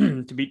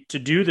to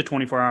do the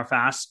 24-hour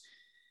fast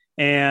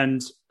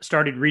and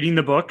started reading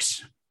the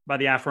books by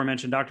the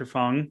aforementioned Dr.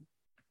 Fung,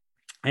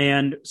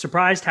 and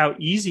surprised how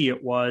easy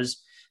it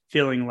was,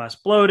 feeling less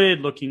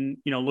bloated,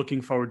 looking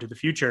forward to the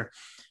future.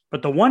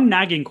 But the one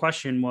nagging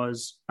question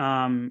was,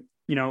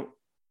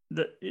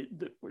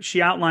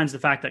 she outlines the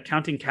fact that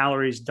counting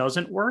calories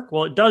doesn't work.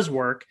 Well, it does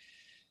work,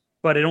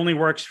 but it only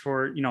works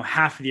for,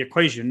 half of the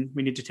equation.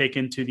 We need to take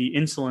into the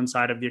insulin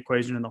side of the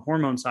equation and the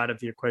hormone side of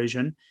the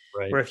equation,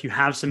 right. Where if you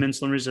have some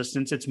insulin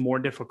resistance, it's more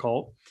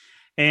difficult.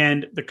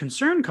 And the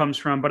concern comes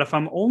from, but if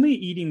I'm only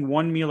eating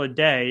one meal a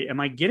day,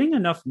 am I getting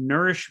enough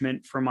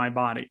nourishment for my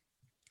body?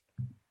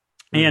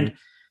 Mm-hmm. And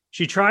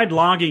she tried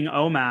logging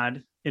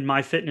OMAD in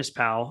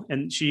MyFitnessPal,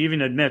 and she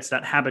even admits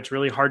that habit's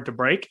really hard to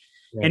break.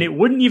 Right. And it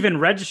wouldn't even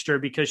register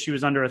because she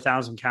was under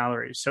 1,000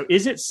 calories. So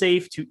is it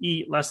safe to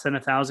eat less than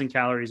 1,000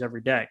 calories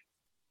every day?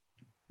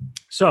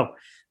 So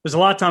there's a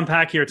lot to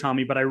unpack here,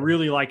 Tommy, but I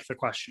really like the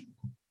question.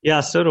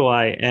 Yeah, so do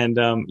I. And,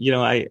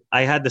 I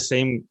had the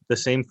same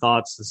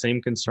thoughts, the same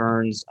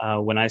concerns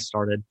when I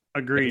started.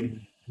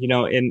 Agreed.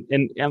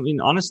 And I mean,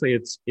 honestly,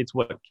 it's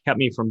what kept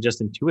me from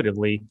just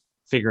intuitively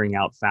figuring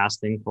out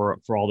fasting for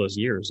all those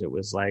years. It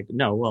was like,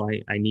 no, well,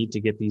 I need to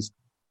get these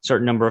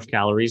certain number of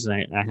calories,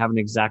 and I have an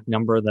exact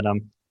number that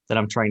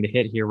I'm trying to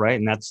hit here, right?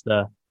 And that's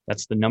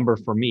the number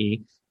for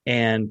me.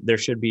 And there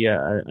should be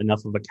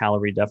enough of a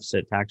calorie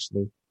deficit to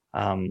actually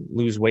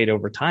lose weight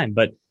over time.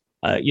 But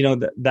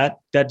that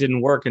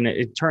didn't work, and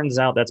it turns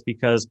out that's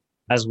because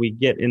as we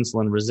get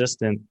insulin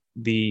resistant,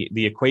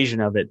 the equation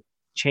of it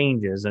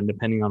changes, and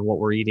depending on what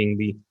we're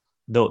eating,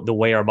 the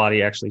way our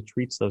body actually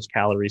treats those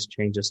calories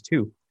changes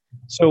too.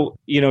 So,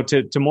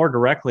 to more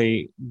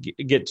directly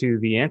get to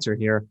the answer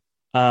here,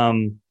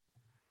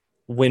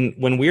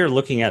 when we are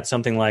looking at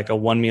something like a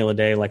 1 meal a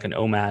day, like an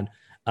OMAD,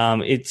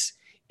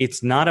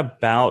 it's not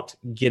about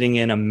getting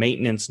in a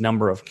maintenance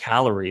number of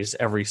calories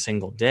every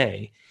single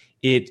day.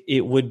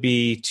 It would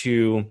be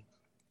to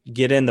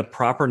get in the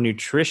proper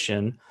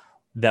nutrition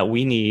that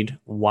we need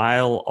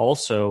while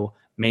also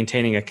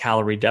maintaining a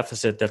calorie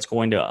deficit that's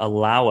going to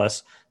allow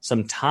us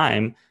some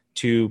time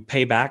to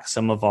pay back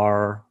some of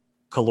our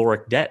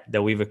caloric debt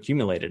that we've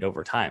accumulated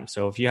over time.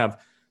 So if you have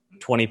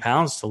 20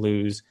 pounds to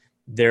lose,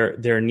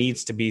 there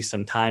needs to be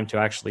some time to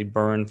actually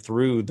burn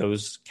through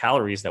those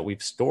calories that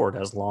we've stored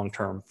as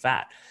long-term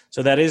fat.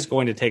 So that is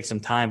going to take some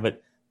time,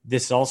 but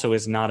this also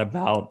is not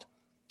about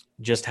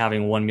just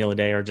having 1 meal a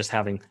day or just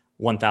having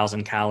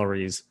 1,000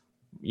 calories,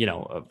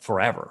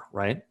 forever,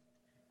 right?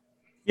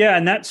 Yeah.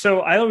 And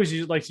so I always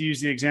like to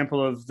use the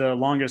example of the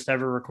longest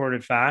ever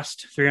recorded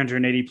fast,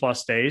 380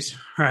 plus days,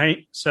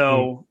 right?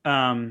 So,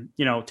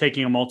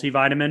 taking a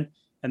multivitamin,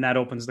 and that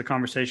opens the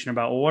conversation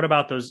about, well, what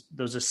about those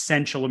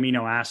essential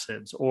amino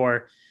acids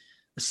or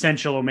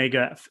essential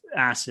omega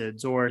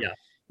acids or,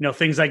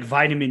 things like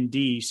vitamin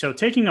D. So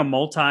taking a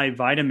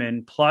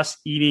multivitamin plus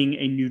eating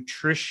a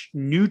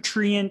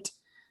nutrient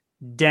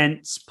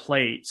dense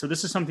plate. So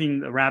this is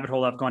something, a rabbit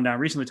hole I've gone down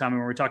recently, Tommy,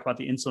 when we talk about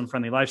the insulin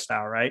friendly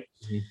lifestyle, right?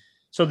 Mm-hmm.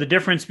 So the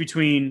difference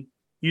between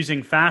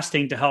using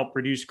fasting to help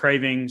reduce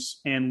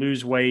cravings and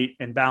lose weight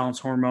and balance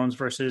hormones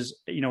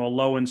versus, a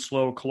low and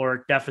slow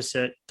caloric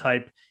deficit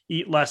type,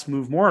 eat less,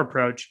 move more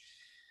approach.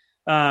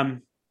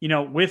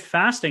 With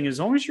fasting, as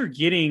long as you're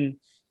getting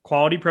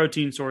quality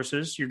protein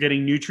sources, you're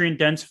getting nutrient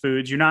dense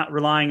foods, you're not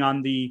relying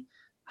on the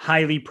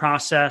highly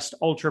processed,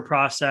 ultra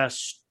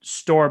processed,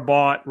 store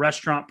bought,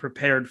 restaurant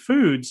prepared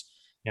foods,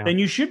 then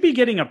you should be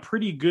getting a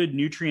pretty good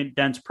nutrient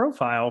dense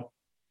profile.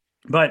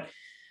 But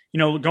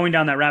going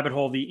down that rabbit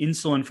hole, the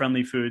insulin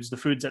friendly foods, the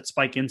foods that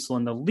spike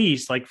insulin the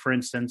least, like for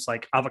instance,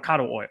 like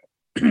avocado oil,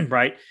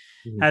 right,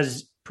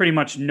 has pretty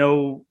much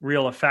no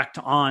real effect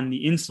on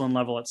the insulin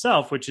level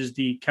itself, which is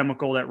the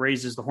chemical that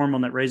raises the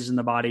hormone that raises in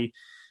the body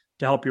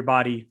to help your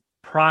body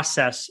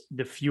process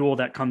the fuel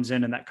that comes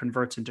in and that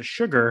converts into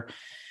sugar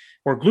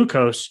or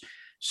glucose.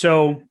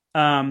 So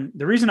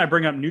the reason I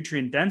bring up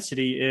nutrient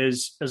density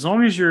is as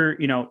long as you're,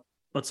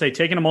 let's say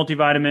taking a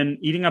multivitamin,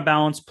 eating a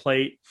balanced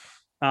plate.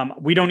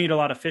 We don't eat a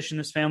lot of fish in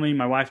this family.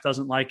 My wife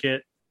doesn't like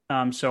it.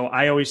 So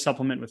I always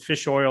supplement with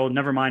fish oil,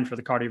 never mind for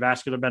the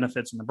cardiovascular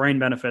benefits and the brain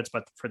benefits,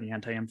 but for the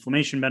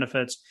anti-inflammation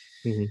benefits.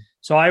 Mm-hmm.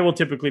 So I will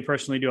typically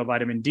personally do a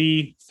vitamin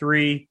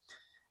D3.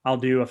 I'll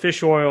do a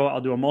fish oil.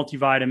 I'll do a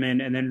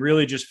multivitamin, and then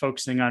really just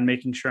focusing on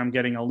making sure I'm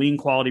getting a lean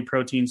quality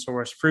protein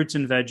source, fruits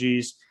and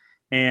veggies,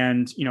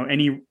 and,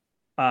 any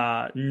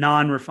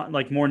non-refined,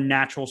 like more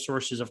natural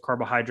sources of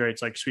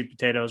carbohydrates, like sweet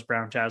potatoes,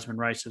 brown jasmine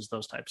rices,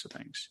 those types of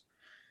things.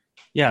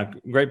 Yeah,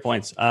 great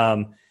points.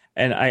 And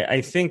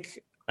I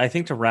think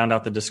to round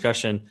out the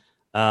discussion,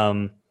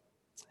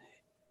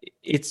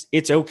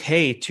 it's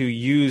okay to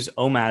use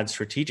OMAD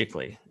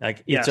strategically.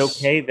 Like it's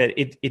okay that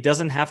it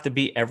doesn't have to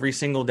be every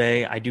single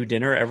day. I do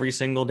dinner every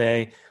single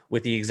day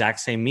with the exact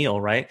same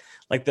meal, right?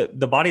 Like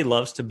the body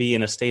loves to be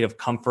in a state of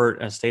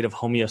comfort, a state of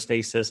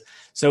homeostasis.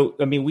 So,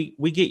 I mean,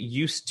 we get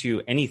used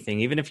to anything,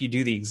 even if you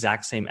do the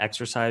exact same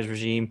exercise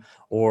regime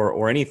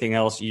or anything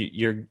else,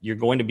 you're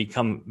going to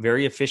become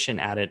very efficient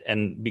at it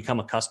and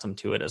become accustomed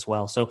to it as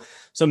well. So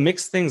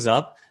mix things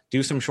up.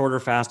 Do some shorter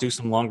fasts, do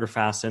some longer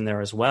fasts in there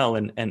as well.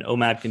 And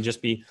OMAD can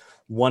just be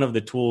one of the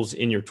tools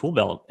in your tool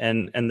belt.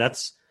 And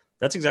that's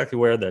exactly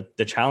where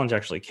the challenge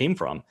actually came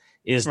from,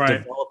 is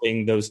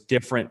developing those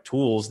different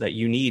tools that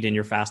you need in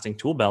your fasting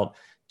tool belt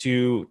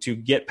to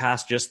get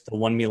past just the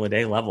 1 meal a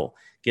day level,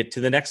 get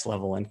to the next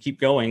level and keep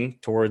going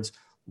towards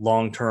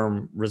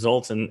long-term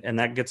results. And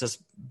that gets us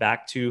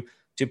back to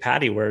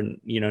Patty, where,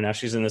 now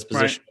she's in this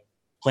position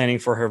planning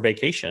for her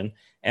vacation.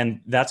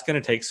 And that's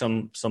going to take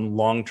some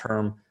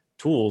long-term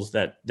tools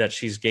that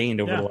she's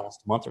gained over the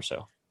last month or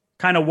so.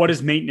 Kind of what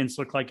does maintenance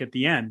look like at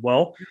the end?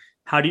 Well,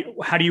 how do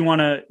you want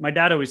to, my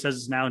dad always says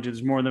this analogy,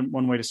 there's more than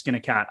one way to skin a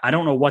cat. I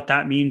don't know what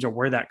that means or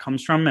where that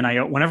comes from.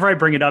 And whenever I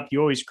bring it up, you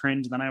always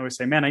cringe. Then I always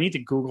say, man, I need to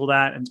Google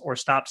that or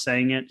stop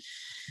saying it.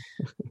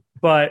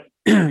 But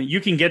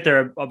you can get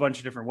there a bunch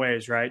of different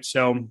ways, right?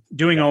 So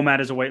doing OMAD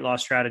as a weight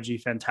loss strategy,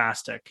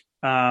 fantastic.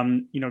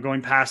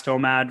 Going past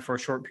OMAD for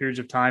short periods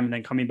of time and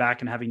then coming back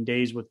and having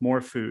days with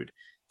more food,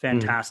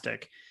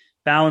 fantastic.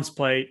 Balance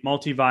plate,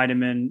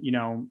 multivitamin,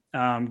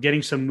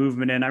 getting some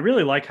movement in. I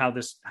really like how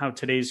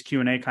today's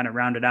Q&A kind of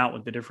rounded out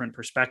with the different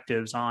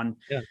perspectives on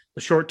the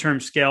short-term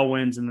scale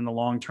wins and then the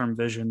long-term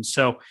vision.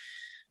 So, all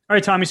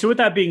right, Tommy. So with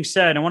that being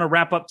said, I want to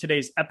wrap up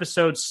today's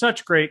episode.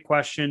 Such great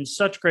questions,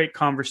 such great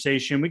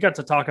conversation. We got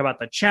to talk about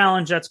the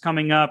challenge that's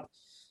coming up,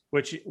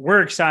 which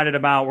we're excited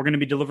about. We're going to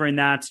be delivering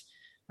that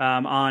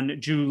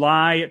on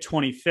July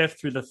 25th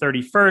through the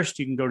 31st.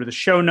 You can go to the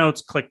show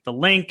notes, click the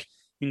link.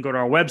 You can go to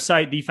our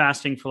website,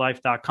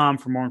 thefastingforlife.com,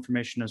 for more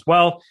information as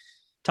well.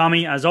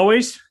 Tommy, as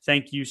always,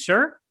 thank you,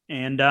 sir.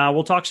 And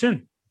we'll talk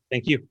soon.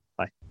 Thank you.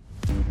 Bye.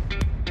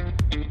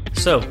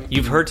 So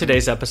you've heard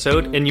today's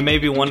episode, and you may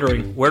be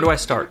wondering, where do I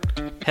start?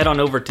 Head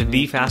on over to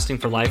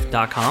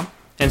thefastingforlife.com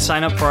and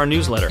sign up for our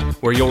newsletter,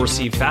 where you'll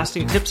receive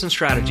fasting tips and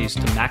strategies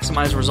to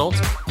maximize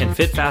results and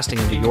fit fasting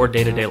into your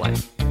day-to-day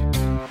life.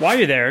 While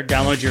you're there,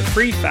 download your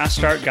free Fast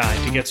Start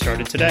guide to get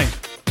started today.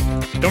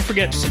 Don't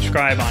forget to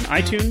subscribe on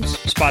iTunes,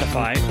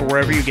 Spotify, or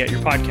wherever you get your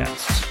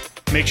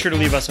podcasts. Make sure to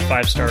leave us a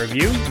 5-star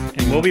review,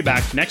 and we'll be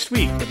back next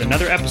week with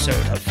another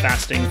episode of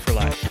Fasting for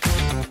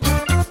Life.